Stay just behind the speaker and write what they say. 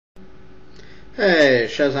Hey,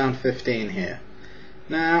 Shazam 15 here.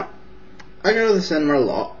 Now, I go to the cinema a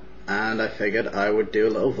lot, and I figured I would do a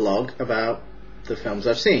little vlog about the films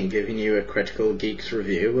I've seen, giving you a critical geek's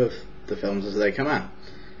review of the films as they come out.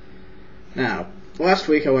 Now, last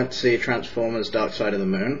week I went to see Transformers Dark Side of the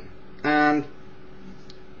Moon, and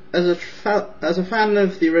as a fan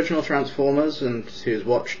of the original Transformers, and who's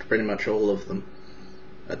watched pretty much all of them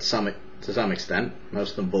to some extent, most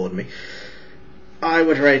of them bored me, I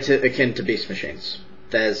would rate it akin to Beast Machines.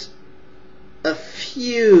 There's a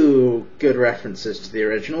few good references to the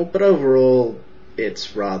original, but overall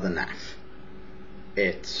it's rather naff.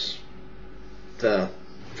 It's the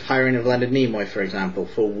hiring of Leonard Nimoy, for example,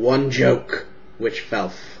 for one joke which fell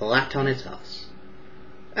flat on its ass.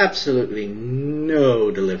 Absolutely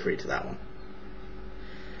no delivery to that one.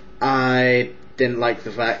 I didn't like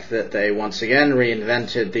the fact that they once again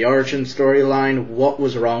reinvented the origin storyline. What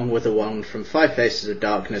was wrong with the one from Five Faces of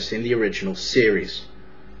Darkness in the original series?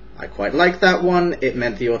 I quite liked that one. It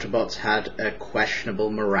meant the Autobots had a questionable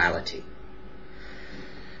morality.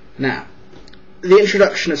 Now, the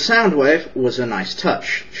introduction of Soundwave was a nice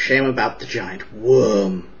touch. Shame about the giant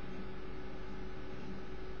worm.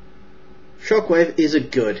 Shockwave is a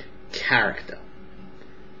good character.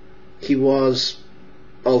 He was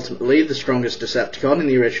ultimately the strongest Decepticon in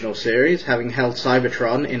the original series, having held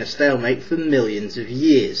Cybertron in a stalemate for millions of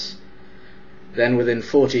years. Then within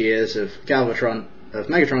 40 years of Megatron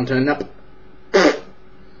turning up.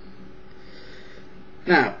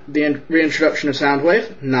 Now, the reintroduction of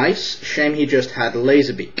Soundwave, nice. Shame he just had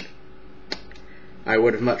Laserbeak. I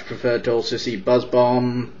would have much preferred to also see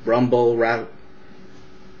Buzzbomb, Rumble, Ravage,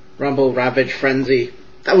 Frenzy.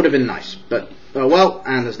 That would have been nice, but oh well,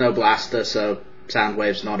 and there's no blaster, so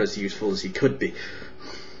Soundwave's not as useful as he could be.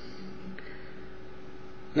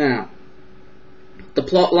 Now, the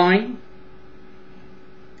plot line,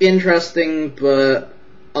 interesting, but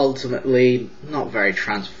ultimately not very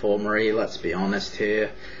Transformer-y, let's be honest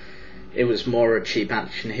here. It was more a cheap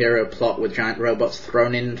action hero plot with giant robots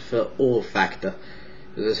thrown in for awe factor.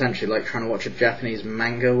 It was essentially like trying to watch a Japanese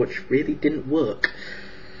manga, which really didn't work.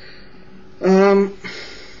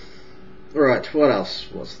 Right, what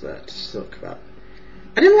else was there to talk about?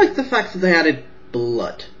 I didn't like the fact that they added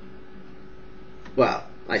blood. Well,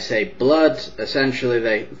 I say blood, essentially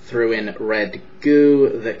they threw in red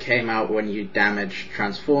goo that came out when you damaged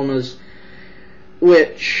Transformers,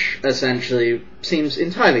 which essentially seems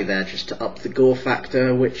entirely there just to up the gore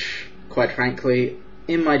factor, which, quite frankly,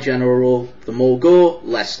 in my general rule, the more gore,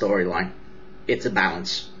 less storyline. It's a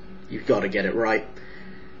balance. You've got to get it right.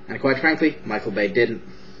 And quite frankly, Michael Bay didn't.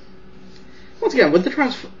 Once again, with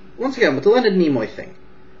the Leonard Nimoy thing,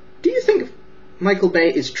 do you think Michael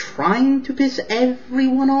Bay is trying to piss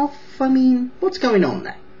everyone off? I mean, what's going on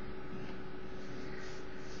there?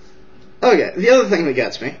 Okay, the other thing that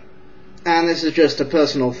gets me, and this is just a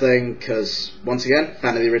personal thing, because, once again,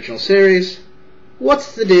 fan of the original series,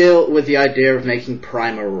 what's the deal with the idea of making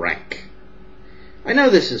Prime a rank? I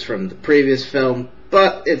know this is from the previous film,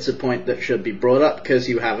 but it's a point that should be brought up, because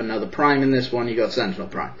you have another Prime in this one, you got Sentinel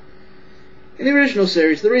Prime. In the original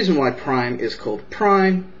series, the reason why Prime is called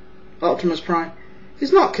Prime, Optimus Prime,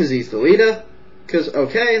 is not because he's the leader, because,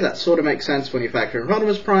 okay, that sort of makes sense when you factor in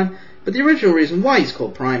Optimus Prime, but the original reason why he's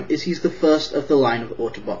called Prime is he's the first of the line of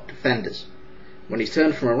Autobot defenders. When he's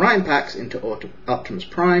turned from Orion Pax into Optimus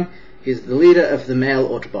Prime, he's the leader of the male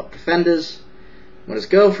Autobot defenders. When his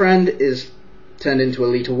girlfriend is turned into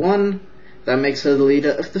Elita 1, that makes her the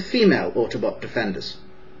leader of the female Autobot defenders.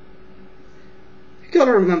 You've got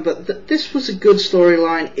to remember that this was a good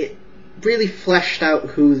storyline. It really fleshed out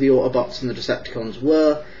who the Autobots and the Decepticons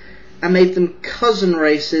were, and made them cousin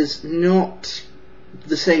races, not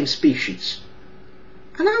the same species.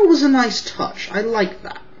 And that was a nice touch. I like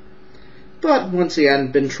that. But, once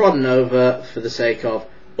again, been trodden over for the sake of,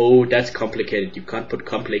 oh, that's complicated, you can't put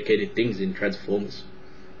complicated things in Transformers.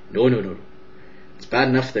 No, no, no. It's bad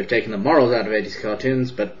enough they've taken the morals out of 80s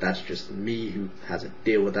cartoons, but that's just me who has to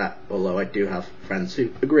deal with that, although I do have friends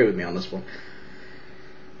who agree with me on this one.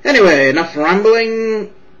 Anyway, enough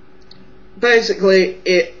rambling. Basically,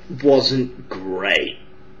 it wasn't great.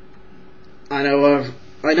 I know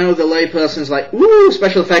the layperson's like, ooh,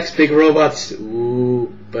 special effects, big robots,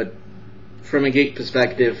 ooh, but from a geek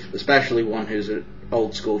perspective, especially one who's an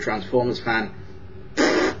old school Transformers fan,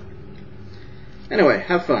 anyway,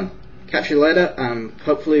 have fun. Catch you later. I'm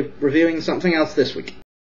hopefully reviewing something else this week.